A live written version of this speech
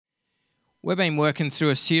We've been working through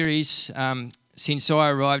a series since I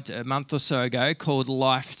arrived a month or so ago called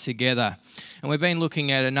Life Together. And we've been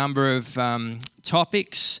looking at a number of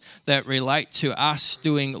topics that relate to us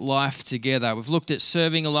doing life together. We've looked at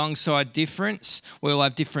serving alongside difference. We all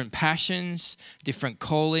have different passions, different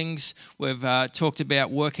callings. We've talked about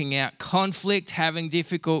working out conflict, having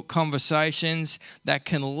difficult conversations that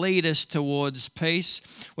can lead us towards peace.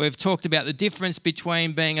 We've talked about the difference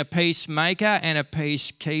between being a peacemaker and a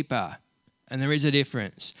peacekeeper. And there is a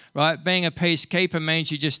difference, right? Being a peacekeeper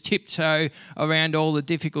means you just tiptoe around all the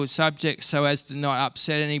difficult subjects so as to not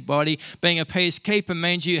upset anybody. Being a peacekeeper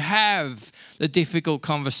means you have the difficult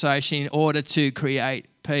conversation in order to create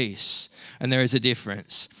peace. And there is a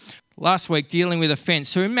difference. Last week, dealing with offense.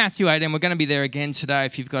 So in Matthew 18, we're going to be there again today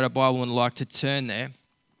if you've got a Bible and would like to turn there.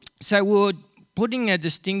 So we're putting a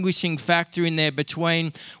distinguishing factor in there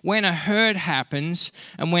between when a hurt happens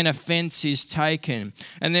and when offense is taken.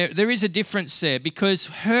 And there is a difference there, because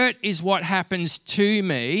hurt is what happens to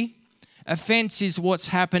me, offense is what's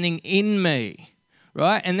happening in me,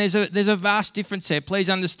 right? And there's a vast difference there. Please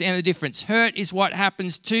understand the difference. Hurt is what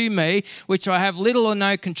happens to me, which I have little or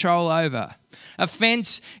no control over.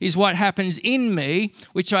 Offense is what happens in me,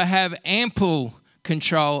 which I have ample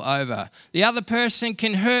control over. The other person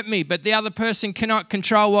can hurt me, but the other person cannot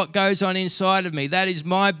control what goes on inside of me. That is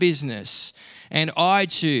my business. And I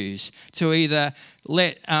choose to either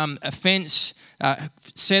let offense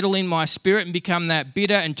settle in my spirit and become that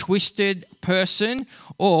bitter and twisted person,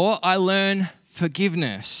 or I learn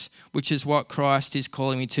forgiveness, which is what Christ is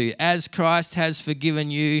calling me to. As Christ has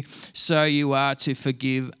forgiven you, so you are to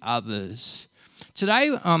forgive others.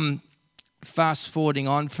 Today, fast forwarding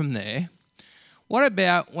on from there, what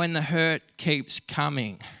about when the hurt keeps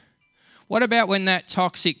coming? What about when that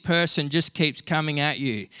toxic person just keeps coming at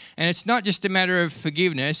you? And it's not just a matter of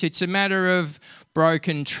forgiveness, it's a matter of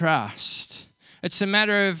broken trust. It's a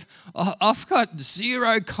matter of, I've got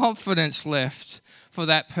zero confidence left for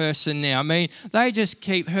that person now. I mean, they just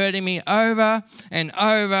keep hurting me over and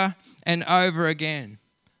over and over again.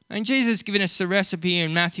 And Jesus has given us the recipe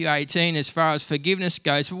in Matthew 18 as far as forgiveness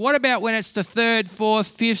goes. But what about when it's the third, fourth,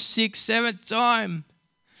 fifth, sixth, seventh time?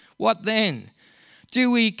 What then?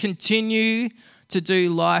 Do we continue to do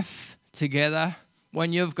life together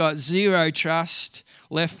when you've got zero trust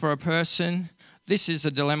left for a person? This is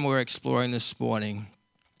a dilemma we're exploring this morning.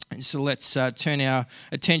 And so let's turn our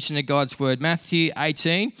attention to God's word. Matthew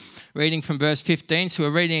 18, reading from verse 15. So we're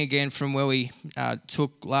reading again from where we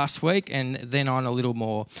took last week and then on a little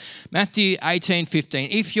more. Matthew 18:15.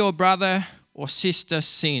 If your brother or sister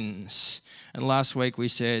sins, and last week we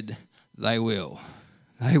said they will.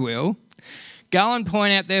 They will. Go and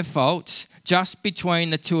point out their faults just between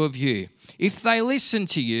the two of you. If they listen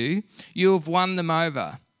to you, you have won them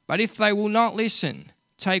over. But if they will not listen,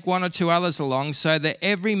 take one or two others along, so that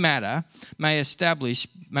every matter may be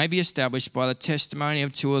established by the testimony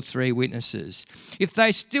of two or three witnesses. If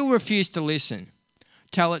they still refuse to listen,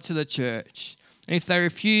 tell it to the church. And if they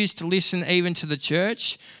refuse to listen even to the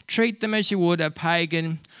church, treat them as you would a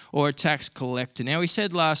pagan or a tax collector. Now, we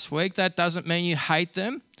said last week that doesn't mean you hate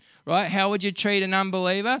them, right? How would you treat an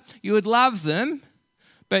unbeliever? You would love them,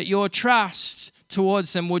 but your trust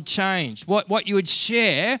towards them would change. What you would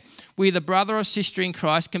share with a brother or sister in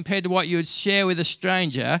Christ compared to what you would share with a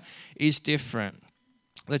stranger is different.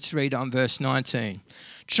 Let's read on verse 19.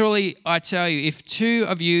 Truly, I tell you, if two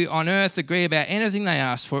of you on earth agree about anything they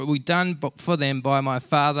ask for, it will be done for them by my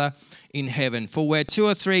Father in heaven. For where two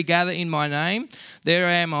or three gather in my name, there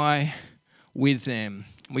am I with them.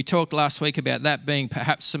 We talked last week about that being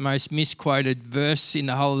perhaps the most misquoted verse in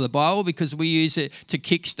the whole of the Bible, because we use it to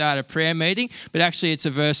kickstart a prayer meeting, but actually it's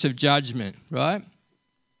a verse of judgment, right?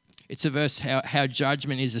 It's a verse how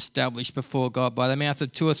judgment is established before God. By the mouth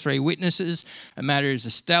of two or three witnesses, a matter is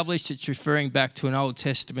established. It's referring back to an Old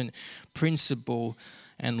Testament principle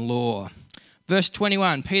and law. Verse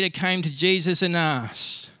 21, Peter came to Jesus and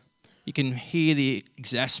asked, you can hear the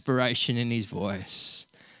exasperation in his voice,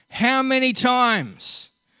 how many times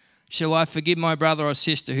shall I forgive my brother or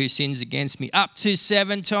sister who sins against me? Up to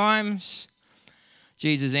 7 times?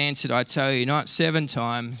 Jesus answered, I tell you, not 7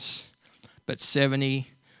 times, but 70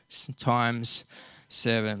 times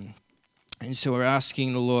 7. And so we're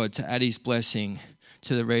asking the Lord to add his blessing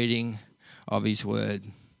to the reading of his word.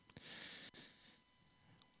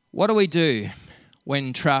 What do we do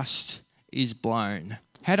when trust is blown?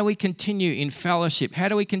 How do we continue in fellowship? How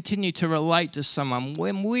do we continue to relate to someone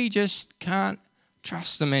when we just can't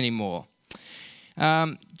trust them anymore?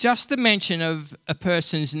 Just the mention of a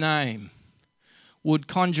person's name would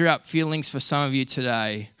conjure up feelings for some of you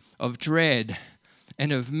today of dread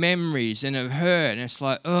and of memories and of hurt. And it's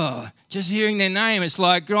like, just hearing their name, it's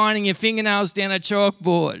like grinding your fingernails down a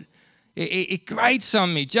chalkboard. It grates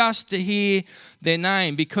on me just to hear their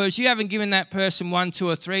name, because you haven't given that person 1, 2,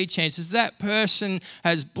 or 3 chances. That person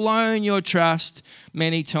has blown your trust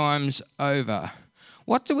many times over.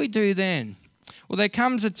 What do we do then? Well, there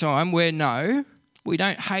comes a time where no, we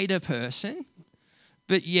don't hate a person,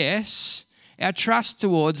 but yes, our trust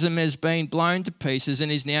towards them has been blown to pieces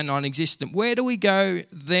and is now non-existent. Where do we go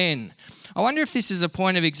then? I wonder if this is a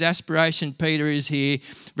point of exasperation Peter is here,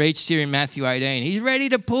 reached here in Matthew 18. He's ready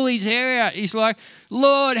to pull his hair out. He's like,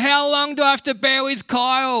 Lord, how long do I have to bear with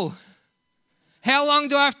Kyle? How long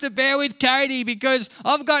do I have to bear with Katie? Because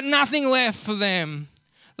I've got nothing left for them.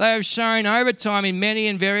 They have shown over time in many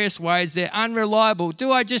and various ways they're unreliable.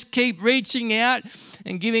 Do I just keep reaching out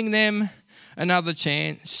and giving them another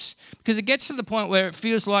chance? Because it gets to the point where it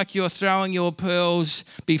feels like you're throwing your pearls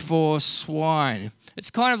before swine. It's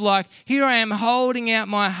kind of like, here I am holding out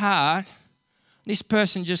my heart. This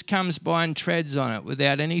person just comes by and treads on it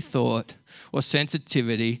without any thought or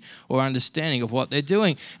sensitivity or understanding of what they're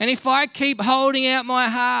doing. And if I keep holding out my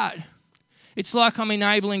heart, it's like I'm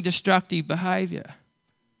enabling destructive behaviour.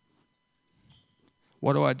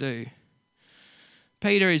 What do I do?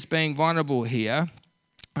 Peter is being vulnerable here.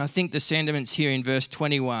 I think the sentiments here in verse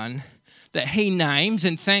 21 that he names,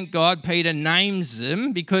 and thank God Peter names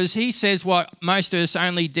them, because he says what most of us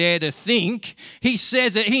only dare to think. He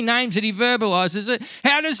says it, he names it, he verbalizes it.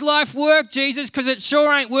 How does life work, Jesus? Because it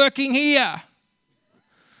sure ain't working here.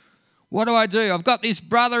 What do I do? I've got this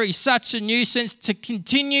brother, he's such a nuisance. To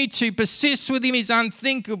continue to persist with him is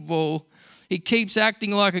unthinkable. He keeps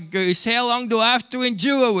acting like a goose. How long do I have to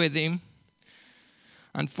endure with him?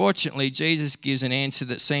 Unfortunately, Jesus gives an answer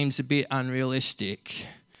that seems a bit unrealistic.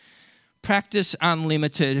 Practice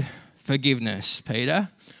unlimited forgiveness, Peter.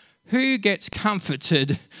 Who gets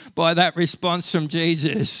comforted by that response from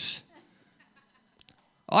Jesus?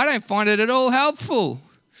 I don't find it at all helpful.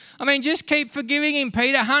 I mean, just keep forgiving him,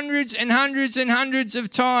 Peter, hundreds and hundreds and hundreds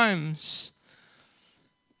of times.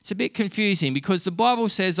 It's a bit confusing because the Bible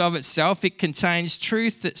says of itself it contains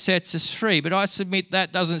truth that sets us free, but I submit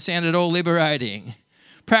that doesn't sound at all liberating.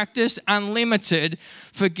 Practice unlimited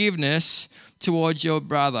forgiveness towards your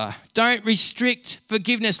brother. Don't restrict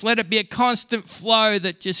forgiveness. Let it be a constant flow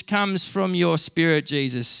that just comes from your spirit,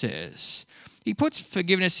 Jesus says. He puts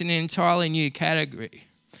forgiveness in an entirely new category.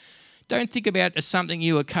 Don't think about it as something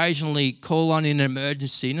you occasionally call on in an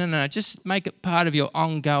emergency. No, just make it part of your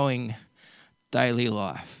ongoing daily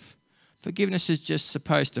life. Forgiveness is just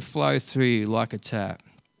supposed to flow through you like a tap.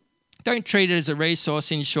 Don't treat it as a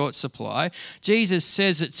resource in short supply. Jesus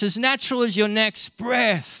says it's as natural as your next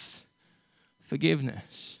breath.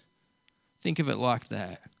 Forgiveness. Think of it like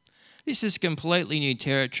that. This is completely new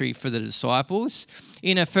territory for the disciples.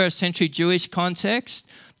 In a first century Jewish context,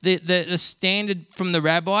 the standard from the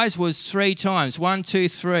rabbis was 3 times. 1, 2,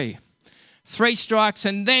 3. 3 strikes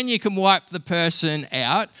and then you can wipe the person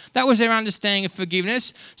out. That was their understanding of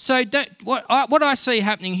forgiveness. So what I see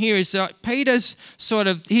happening here is that Peter's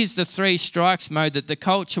here's the 3 strikes mode that the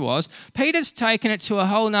culture was. Peter's taken it to a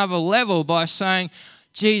whole nother level by saying,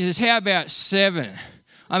 Jesus, how about 7?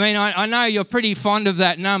 I mean, I know you're pretty fond of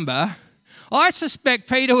that number. I suspect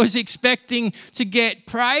Peter was expecting to get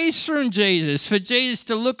praise from Jesus, for Jesus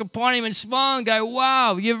to look upon him and smile and go,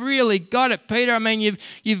 wow, you've really got it, Peter. I mean,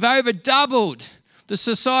 you've over doubled the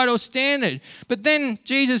societal standard. But then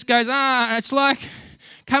Jesus goes, it's like,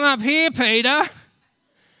 come up here, Peter.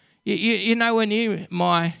 You're nowhere near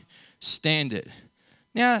my standard.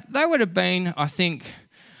 Now, they would have been, I think,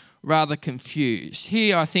 rather confused.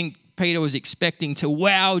 Here, I think Peter was expecting to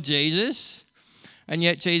wow Jesus, and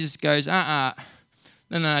yet Jesus goes, no,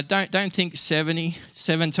 don't think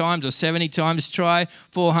 77 times or 70 times, try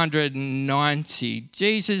 490.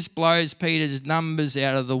 Jesus blows Peter's numbers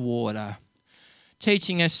out of the water,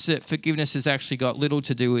 teaching us that forgiveness has actually got little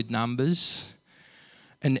to do with numbers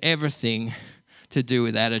and everything to do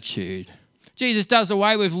with attitude. Jesus does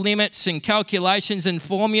away with limits and calculations and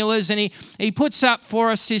formulas, and he puts up for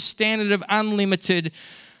us his standard of unlimited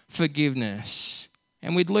forgiveness.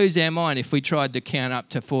 And we'd lose our mind if we tried to count up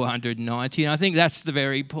to 490. And I think that's the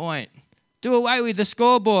very point. Do away with the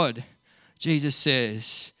scoreboard, Jesus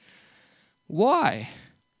says. Why?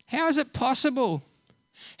 How is it possible?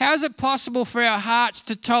 How is it possible for our hearts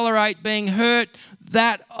to tolerate being hurt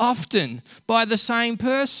that often by the same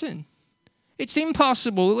person? It's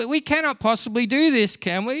impossible. We cannot possibly do this,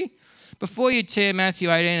 can we? Before you tear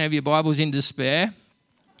Matthew 18 of your Bibles in despair,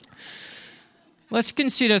 let's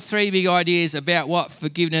consider 3 big ideas about what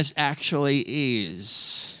forgiveness actually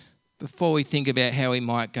is before we think about how we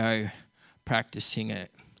might go practicing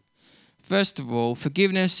it. First of all,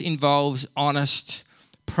 forgiveness involves honest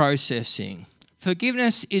processing.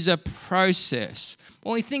 Forgiveness is a process.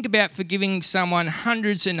 When we think about forgiving someone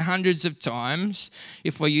hundreds and hundreds of times,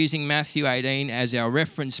 if we're using Matthew 18 as our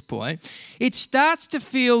reference point, it starts to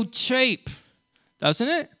feel cheap, doesn't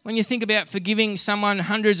it? When you think about forgiving someone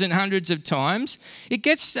hundreds and hundreds of times, it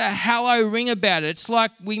gets a hollow ring about it. It's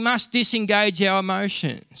like we must disengage our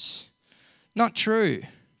emotions. Not true.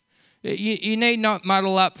 You need not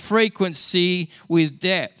muddle up frequency with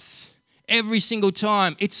depth. Every single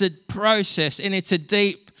time, it's a process, and it's a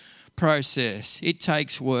deep process. It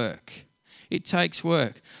takes work. It takes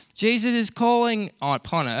work. Jesus is calling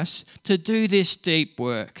upon us to do this deep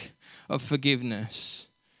work of forgiveness.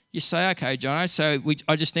 You say, okay, John, so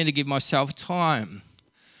I just need to give myself time.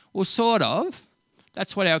 Well, sort of.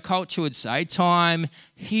 That's what our culture would say. Time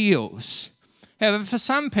heals. However, for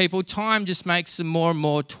some people, time just makes them more and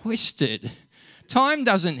more twisted. Time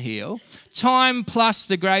doesn't heal. Time plus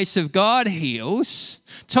the grace of God heals.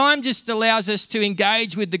 Time just allows us to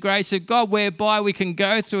engage with the grace of God, whereby we can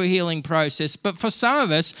go through a healing process. But for some of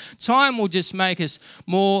us, time will just make us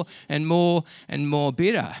more and more and more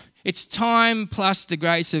bitter. It's time plus the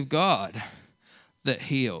grace of God that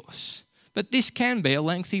heals. But this can be a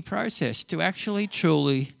lengthy process to actually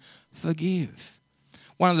truly forgive.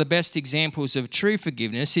 One of the best examples of true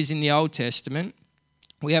forgiveness is in the Old Testament.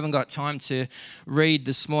 We haven't got time to read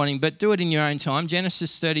this morning, but do it in your own time.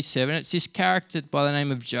 Genesis 37, it's this character by the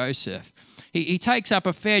name of Joseph. He takes up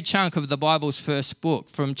a fair chunk of the Bible's first book,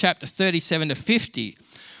 from chapter 37 to 50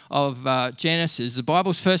 of Genesis. The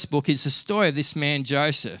Bible's first book is the story of this man,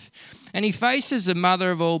 Joseph. And he faces the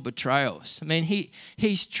mother of all betrayals. I mean,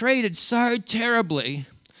 he's treated so terribly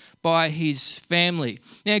by his family.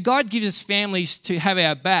 Now, God gives us families to have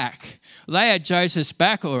our back. They had Joseph's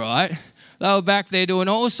back, all right. They were back there doing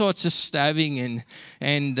all sorts of stabbing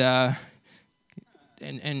and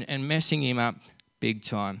messing him up big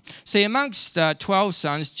time. See, amongst 12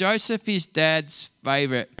 sons, Joseph is Dad's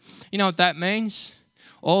favourite. You know what that means?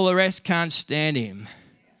 All the rest can't stand him.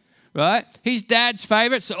 Right? He's Dad's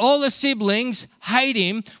favourite, so all the siblings hate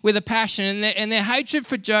him with a passion, and their hatred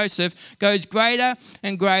for Joseph goes greater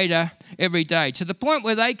and greater every day, to the point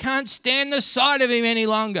where they can't stand the sight of him any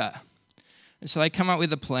longer. And so they come up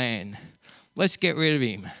with a plan. Let's get rid of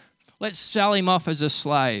him. Let's sell him off as a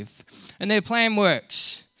slave. And their plan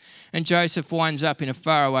works. And Joseph winds up in a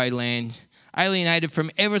faraway land, alienated from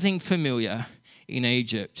everything familiar in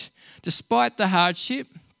Egypt. Despite the hardship,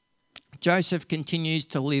 Joseph continues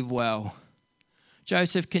to live well.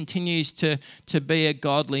 Joseph continues to be a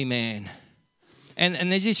godly man.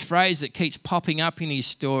 And there's this phrase that keeps popping up in his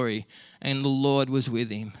story, and the Lord was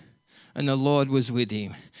with him. And the Lord was with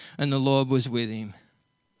him. And the Lord was with him.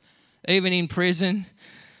 Even in prison,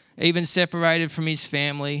 even separated from his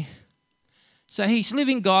family. So he's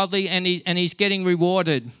living godly, and he's getting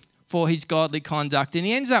rewarded for his godly conduct. And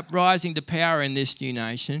he ends up rising to power in this new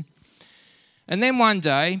nation. And then one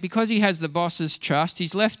day, because he has the boss's trust,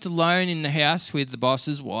 he's left alone in the house with the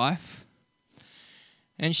boss's wife.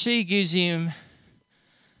 And she gives him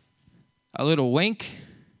a little wink,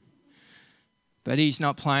 but he's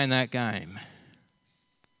not playing that game.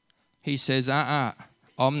 He says, I'm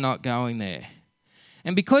not going there.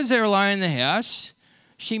 And because they're alone in the house,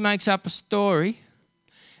 she makes up a story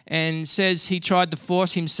and says he tried to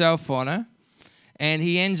force himself on her, and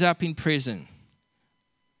he ends up in prison.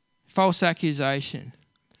 False accusation.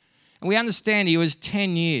 And we understand he was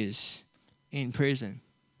 10 years in prison.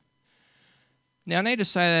 Now, I need to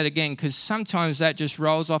say that again, because sometimes that just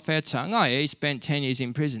rolls off our tongue. Oh, yeah, he spent 10 years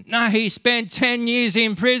in prison. No, he spent 10 years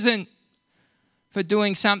in prison for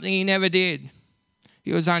doing something he never did.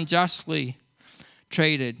 He was unjustly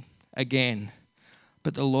treated again,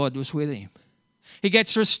 but the Lord was with him. He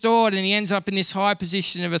gets restored and he ends up in this high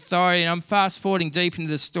position of authority. And I'm fast forwarding deep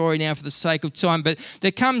into the story now for the sake of time. But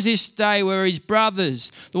there comes this day where his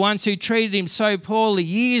brothers, the ones who treated him so poorly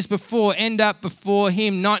years before, end up before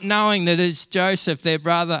him, not knowing that it's Joseph, their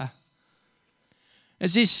brother.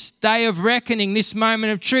 It's this day of reckoning, this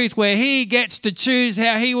moment of truth where he gets to choose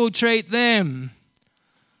how he will treat them.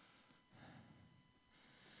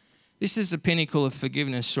 This is the pinnacle of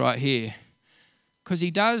forgiveness right here. Because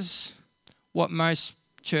he does what most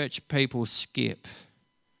church people skip.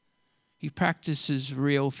 He practices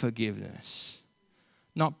real forgiveness,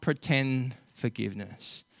 not pretend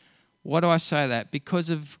forgiveness. Why do I say that? Because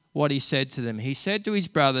of what he said to them. He said to his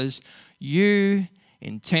brothers, "You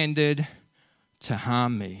intended to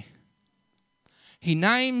harm me." He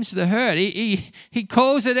names the hurt. He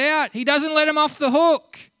calls it out. He doesn't let him off the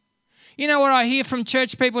hook. You know what I hear from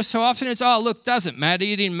church people so often is, oh, look, doesn't matter.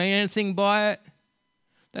 You didn't mean anything by it.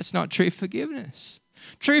 That's not true forgiveness.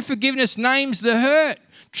 True forgiveness names the hurt.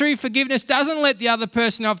 True forgiveness doesn't let the other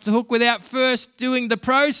person off the hook without first doing the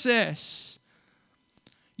process.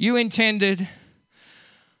 You intended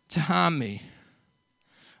to harm me.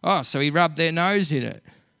 Oh, so he rubbed their nose in it.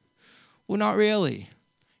 Well, not really.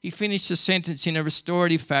 He finished the sentence in a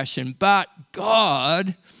restorative fashion, but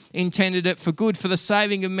God intended it for good, for the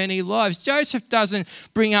saving of many lives. Joseph doesn't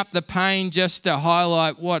bring up the pain just to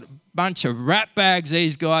highlight what bunch of ratbags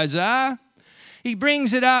these guys are. He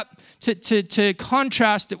brings it up to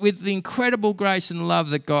contrast it with the incredible grace and love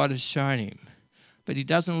that God has shown him. But he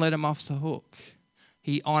doesn't let him off the hook.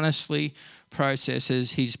 He honestly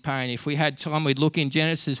processes his pain. If we had time, we'd look in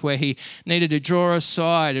Genesis where he needed to draw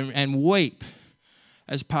aside and weep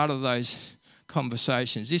as part of those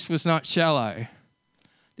conversations. This was not shallow.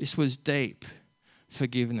 This was deep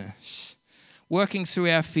forgiveness. Working through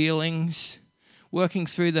our feelings, working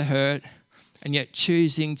through the hurt, and yet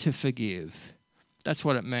choosing to forgive. That's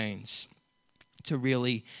what it means to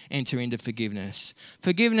really enter into forgiveness.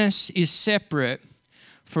 Forgiveness is separate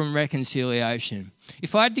from reconciliation.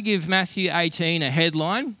 If I had to give Matthew 18 a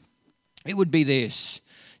headline, it would be this: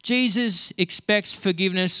 Jesus expects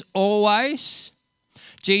forgiveness always.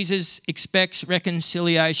 Jesus expects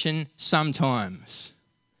reconciliation sometimes.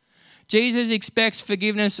 Jesus expects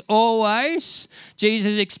forgiveness always.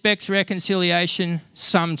 Jesus expects reconciliation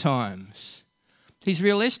sometimes. He's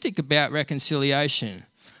realistic about reconciliation.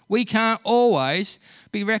 We can't always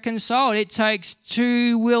be reconciled. It takes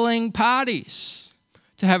two willing parties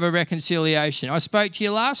to have a reconciliation. I spoke to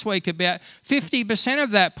you last week about 50%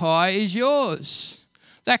 of that pie is yours.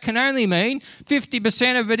 That can only mean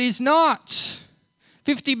 50% of it is not.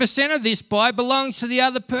 50% of this pie belongs to the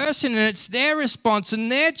other person, and it's their response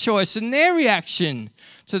and their choice and their reaction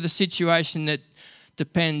to the situation that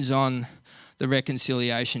depends on the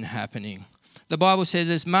reconciliation happening. The Bible says,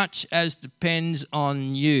 as much as depends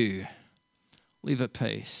on you, live at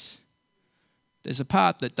peace. There's a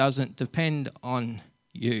part that doesn't depend on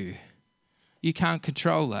you. You can't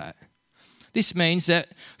control that. This means that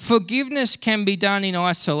forgiveness can be done in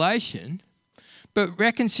isolation, but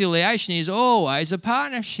reconciliation is always a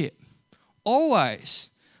partnership. Always.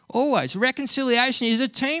 Always. Reconciliation is a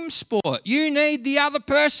team sport. You need the other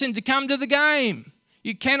person to come to the game.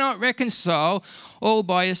 You cannot reconcile all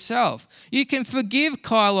by yourself. You can forgive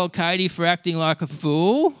Kyle or Katie for acting like a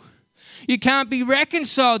fool. You can't be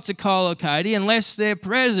reconciled to Kyle or Katie unless they're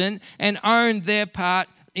present and own their part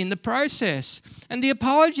in the process. And the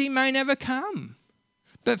apology may never come,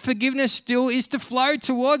 but forgiveness still is to flow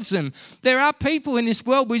towards them. There are people in this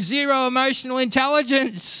world with zero emotional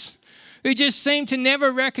intelligence who just seem to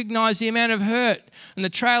never recognize the amount of hurt and the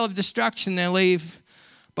trail of destruction they leave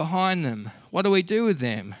behind them. What do we do with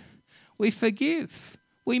them? We forgive.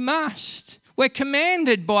 We must. We're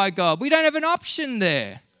commanded by God. We don't have an option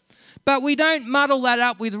there. But we don't muddle that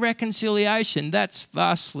up with reconciliation. That's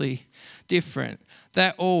vastly different.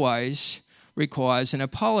 That always requires an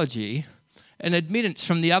apology, an admittance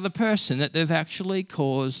from the other person that they've actually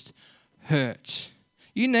caused hurt.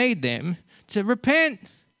 You need them to repent.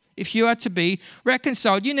 If you are to be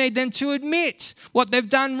reconciled, you need them to admit what they've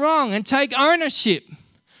done wrong and take ownership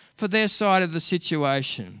for their side of the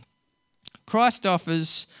situation. Christ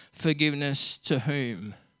offers forgiveness to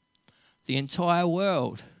whom? The entire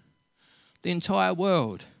world. The entire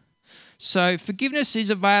world. So forgiveness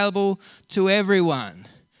is available to everyone.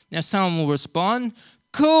 Now someone will respond,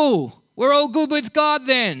 cool, we're all good with God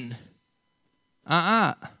then.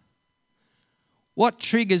 What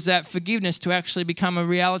triggers that forgiveness to actually become a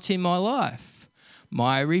reality in my life?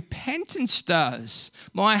 My repentance does.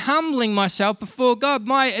 My humbling myself before God.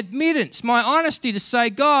 My admittance, my honesty to say,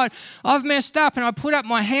 God, I've messed up, and I put up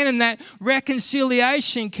my hand, and that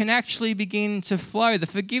reconciliation can actually begin to flow. The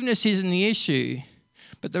forgiveness isn't the issue,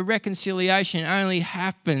 but the reconciliation only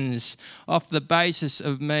happens off the basis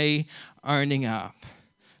of me owning up.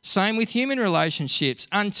 Same with human relationships.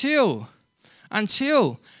 Until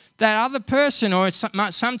that other person, or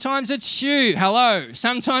sometimes it's you, hello,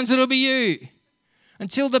 sometimes it'll be you.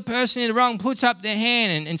 Until the person in the wrong puts up their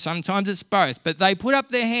hand, and sometimes it's both, but they put up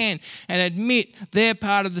their hand and admit their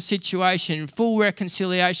part of the situation, full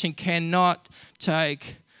reconciliation cannot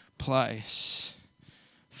take place.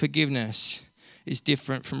 Forgiveness is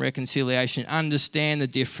different from reconciliation. Understand the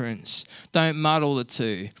difference. Don't muddle the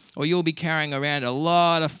two, or you'll be carrying around a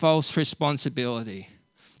lot of false responsibility.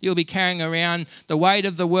 You'll be carrying around the weight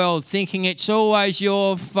of the world, thinking it's always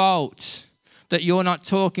your fault that you're not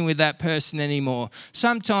talking with that person anymore.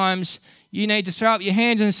 Sometimes you need to throw up your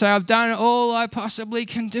hands and say, I've done all I possibly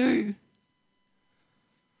can do.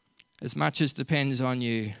 As much as depends on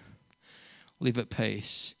you, live at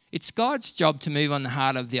peace. It's God's job to move on the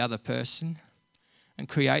heart of the other person and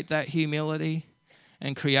create that humility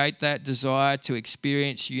and create that desire to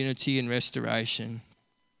experience unity and restoration.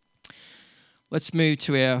 Let's move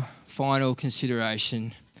to our final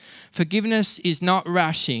consideration. Forgiveness is not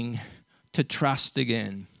rushing to trust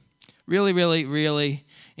again. Really, really, really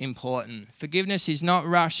important. Forgiveness is not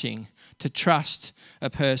rushing to trust a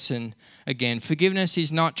person again. Forgiveness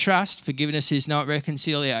is not trust. Forgiveness is not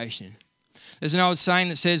reconciliation. There's an old saying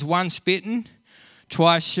that says, once bitten,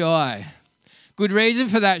 twice shy. Good reason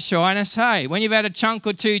for that shyness. Hey, when you've had a chunk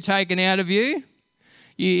or two taken out of you,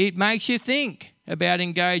 it makes you think about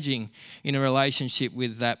engaging in a relationship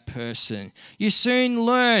with that person. You soon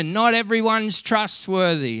learn not everyone's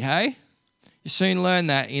trustworthy, hey? You soon learn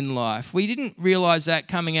that in life. We didn't realise that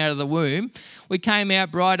coming out of the womb. We came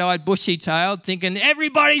out bright-eyed, bushy-tailed, thinking,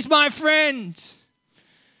 everybody's my friend.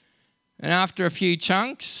 And after a few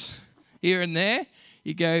chunks here and there,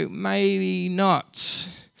 you go, maybe not.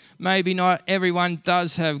 Maybe not. Everyone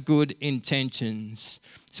does have good intentions.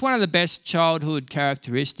 It's one of the best childhood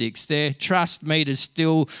characteristics. Their trust meter's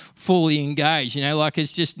still fully engaged, like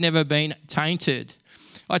it's just never been tainted.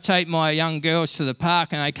 I take my young girls to the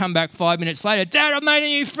park and they come back 5 minutes later, Dad, I made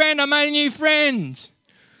a new friend.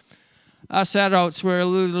 Us adults, we're a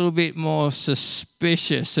little bit more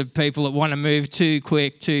suspicious of people that want to move too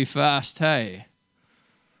quick, too fast, hey?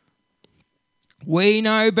 We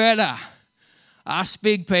know better. Us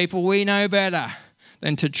big people, we know better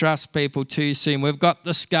than to trust people too soon. We've got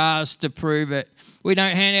the scars to prove it. We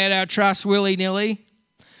don't hand out our trust willy-nilly.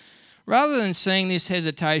 Rather than seeing this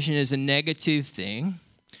hesitation as a negative thing,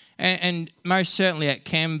 and most certainly it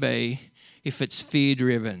can be if it's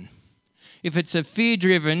fear-driven. If it's a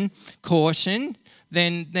fear-driven caution,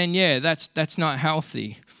 then yeah, that's not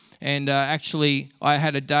healthy. And actually, I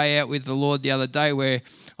had a day out with the Lord the other day where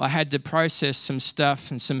I had to process some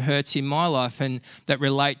stuff and some hurts in my life and that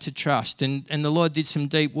relate to trust. And the Lord did some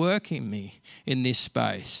deep work in me in this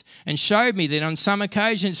space and showed me that on some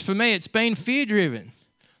occasions, for me, it's been fear-driven.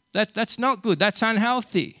 That's not good. That's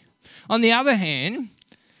unhealthy. On the other hand,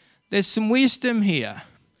 there's some wisdom here.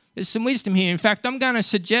 In fact, I'm going to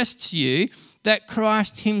suggest to you that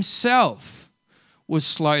Christ himself was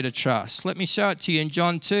slow to trust. Let me show it to you in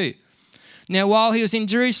John 2. Now, while he was in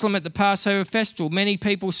Jerusalem at the Passover festival, many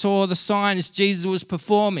people saw the signs Jesus was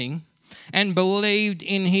performing and believed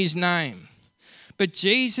in his name. But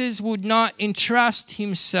Jesus would not entrust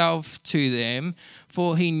himself to them,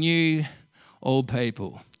 for he knew all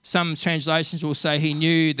people. Some translations will say he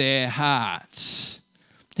knew their hearts.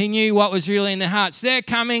 He knew what was really in their hearts. They're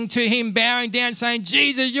coming to him, bowing down, saying,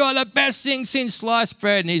 Jesus, you're the best thing since sliced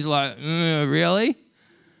bread. And he's like, really?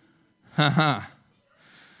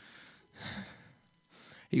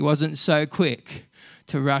 He wasn't so quick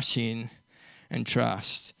to rush in and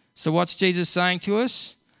trust. So what's Jesus saying to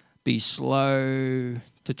us? Be slow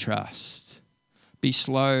to trust. Be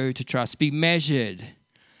slow to trust. Be measured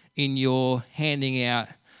in your handing out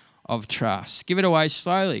of trust. Give it away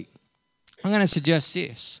slowly. I'm going to suggest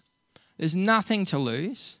this. There's nothing to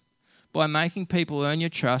lose by making people earn your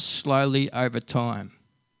trust slowly over time.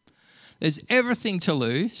 There's everything to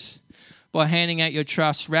lose by handing out your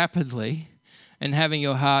trust rapidly and having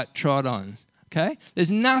your heart trod on. Okay? There's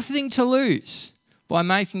nothing to lose by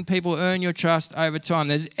making people earn your trust over time.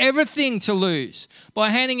 There's everything to lose by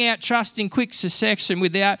handing out trust in quick succession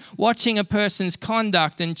without watching a person's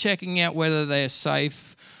conduct and checking out whether they're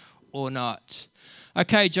safe or not.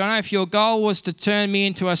 Okay, Jono, if your goal was to turn me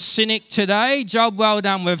into a cynic today, job well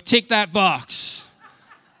done. We've ticked that box.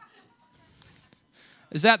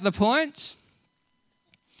 Is that the point?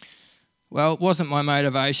 Well, it wasn't my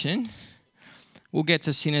motivation. We'll get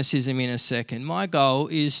to cynicism in a second. My goal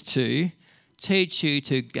is to teach you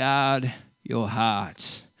to guard your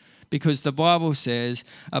heart, because the Bible says,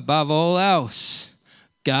 above all else,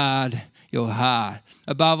 guard your heart.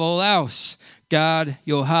 Above all else, guard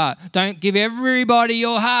your heart. Don't give everybody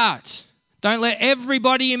your heart. Don't let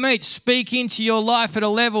everybody you meet speak into your life at a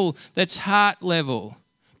level that's heart level.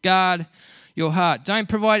 Guard your heart. Don't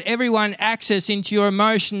provide everyone access into your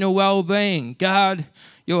emotional well-being. Guard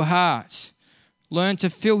your heart. Learn to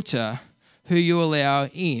filter who you allow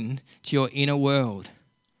in to your inner world.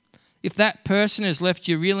 If that person has left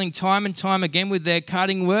you reeling time and time again with their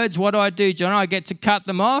cutting words, what do, John? I get to cut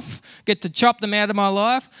them off, get to chop them out of my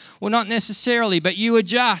life? Well, not necessarily, but you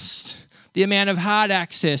adjust the amount of heart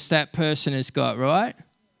access that person has got, right?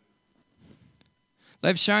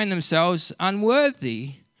 They've shown themselves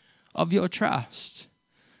unworthy of your trust,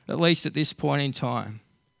 at least at this point in time.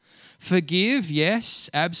 Forgive, yes,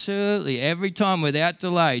 absolutely. Every time without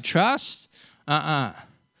delay. Trust,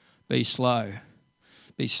 be slow.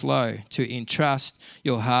 Be slow to entrust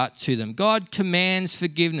your heart to them. God commands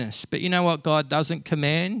forgiveness, but you know what God doesn't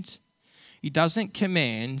command? He doesn't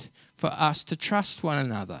command for us to trust one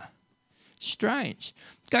another. Strange.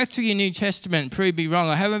 Go through your New Testament and prove me wrong.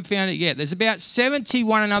 I haven't found it yet. There's about 70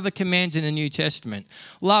 one another commands in the New Testament.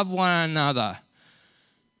 Love one another.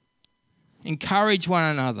 Encourage one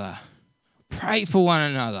another. Pray for one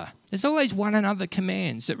another. There's always one another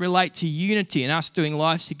commands that relate to unity and us doing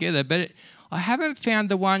life together. But I haven't found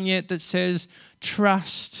the one yet that says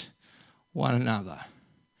trust one another.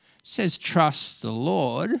 It says trust the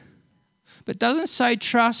Lord, but doesn't say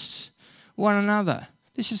trust one another.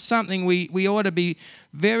 This is something we ought to be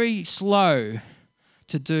very slow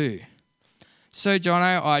to do. So,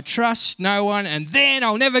 Jono, I trust no one and then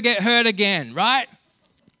I'll never get hurt again, right?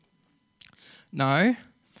 No,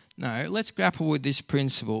 let's grapple with this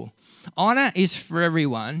principle. Honour is for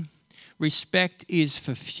everyone. Respect is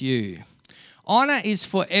for few. Honour is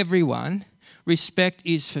for everyone. Respect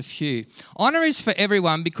is for few. Honour is for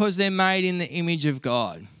everyone because they're made in the image of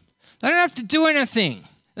God. They don't have to do anything,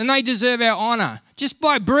 and they deserve our honour just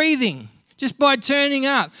by breathing, just by turning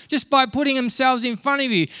up, just by putting themselves in front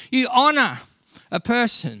of you. You honour a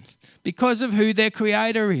person because of who their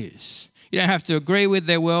creator is. You don't have to agree with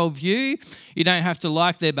their worldview. You don't have to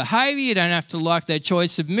like their behaviour. You don't have to like their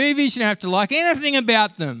choice of movies. You don't have to like anything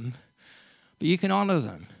about them. But you can honour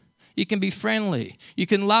them. You can be friendly. You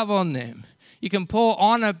can love on them. You can pour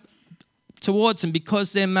honour towards them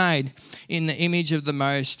because they're made in the image of the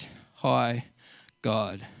Most High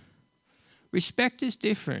God. Respect is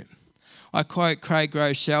different. I quote Craig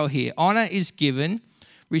Groeschel here. Honour is given,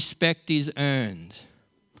 respect is earned.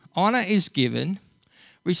 Honour is given,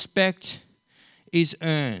 respect is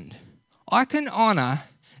earned. I can honour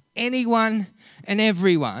anyone and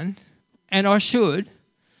everyone, and I should,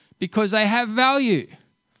 because they have value,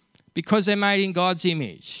 because they're made in God's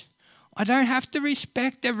image. I don't have to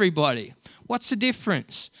respect everybody. What's the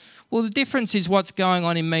difference? Well, the difference is what's going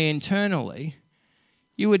on in me internally.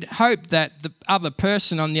 You would hope that the other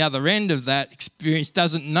person on the other end of that experience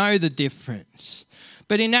doesn't know the difference.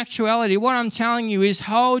 But in actuality, what I'm telling you is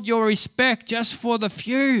hold your respect just for the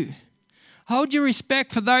few. Hold your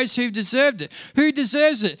respect for those who've deserved it. Who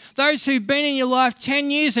deserves it? Those who've been in your life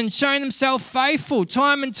 10 years and shown themselves faithful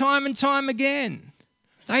time and time and time again.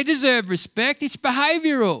 They deserve respect. It's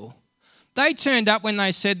behavioural. They turned up when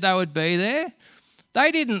they said they would be there.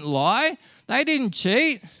 They didn't lie. They didn't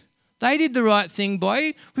cheat. They did the right thing by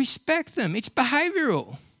you. Respect them. It's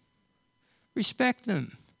behavioural. Respect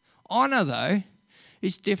them. Honour, though,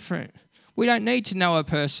 is different. We don't need to know a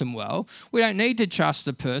person well. We don't need to trust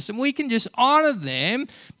a person. We can just honour them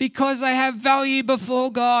because they have value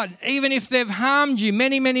before God. Even if they've harmed you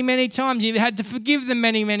many, many, many times, you've had to forgive them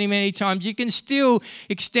many, many, many times, you can still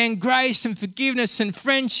extend grace and forgiveness and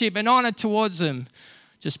friendship and honour towards them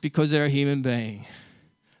just because they're a human being.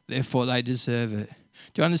 Therefore, they deserve it.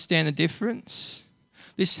 Do you understand the difference?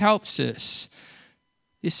 This helps us.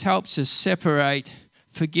 This helps us separate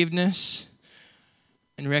forgiveness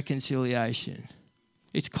and reconciliation.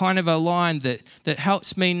 It's kind of a line that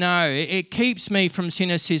helps me know. It keeps me from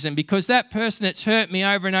cynicism because that person that's hurt me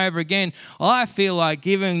over and over again, I feel like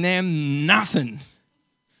giving them nothing.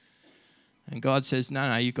 And God says,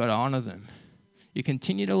 no, you've got to honour them. You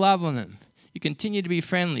continue to love on them. You continue to be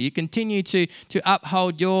friendly. You continue to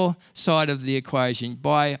uphold your side of the equation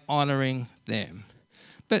by honouring them.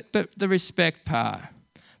 But the respect part,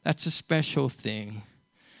 that's a special thing.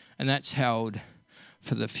 And that's held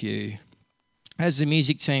for the few. As the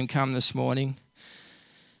music team come this morning,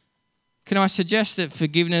 can I suggest that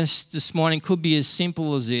forgiveness this morning could be as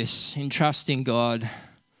simple as this: in trusting God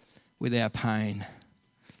with our pain.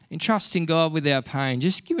 In trusting God with our pain,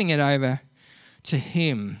 just giving it over to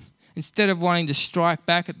Him. Instead of wanting to strike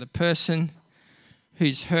back at the person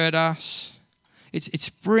who's hurt us, it's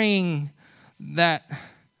bringing that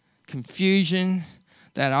confusion,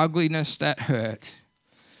 that ugliness, that hurt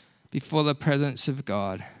before the presence of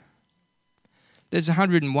God. There's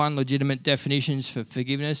 101 legitimate definitions for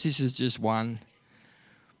forgiveness. This is just one.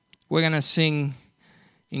 We're going to sing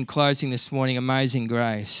in closing this morning, Amazing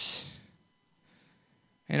Grace.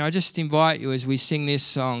 And I just invite you as we sing this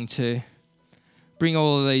song to bring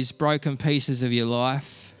all of these broken pieces of your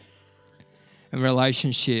life and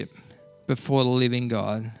relationship before the living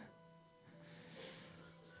God.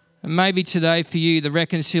 And maybe today for you, the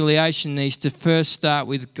reconciliation needs to first start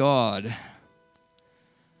with God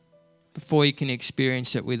before you can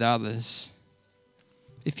experience it with others.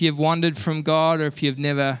 If you've wandered from God, or if you've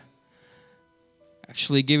never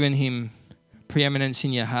actually given him preeminence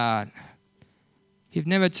in your heart. You've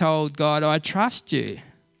never told God, I trust you.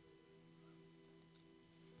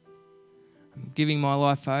 I'm giving my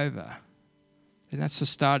life over. And that's the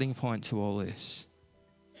starting point to all this.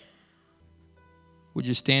 Would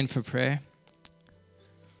you stand for prayer?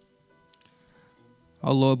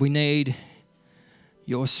 Oh Lord, we need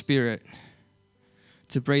your Spirit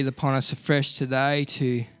to breathe upon us afresh today,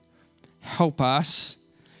 to help us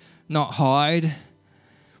not hide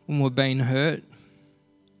when we've been hurt,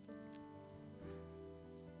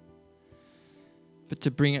 but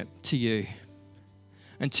to bring it to you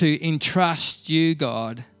and to entrust you,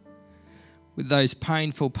 God, with those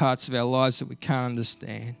painful parts of our lives that we can't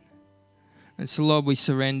understand. And so, Lord, we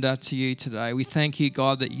surrender to you today. We thank you,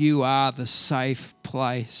 God, that you are the safe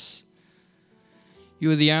place.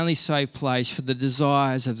 You are the only safe place for the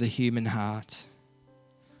desires of the human heart.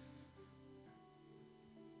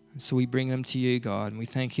 And so we bring them to you, God, and we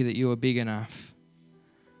thank you that you are big enough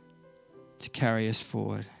to carry us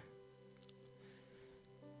forward.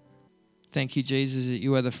 Thank you, Jesus, that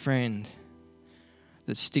you are the friend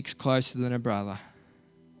that sticks closer than a brother.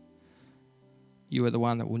 You are the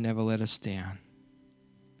one that will never let us down.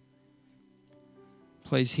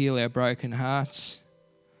 Please heal our broken hearts.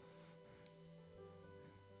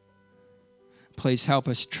 Please help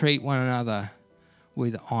us treat one another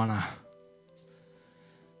with honour.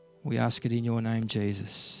 We ask it in your name,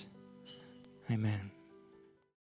 Jesus. Amen.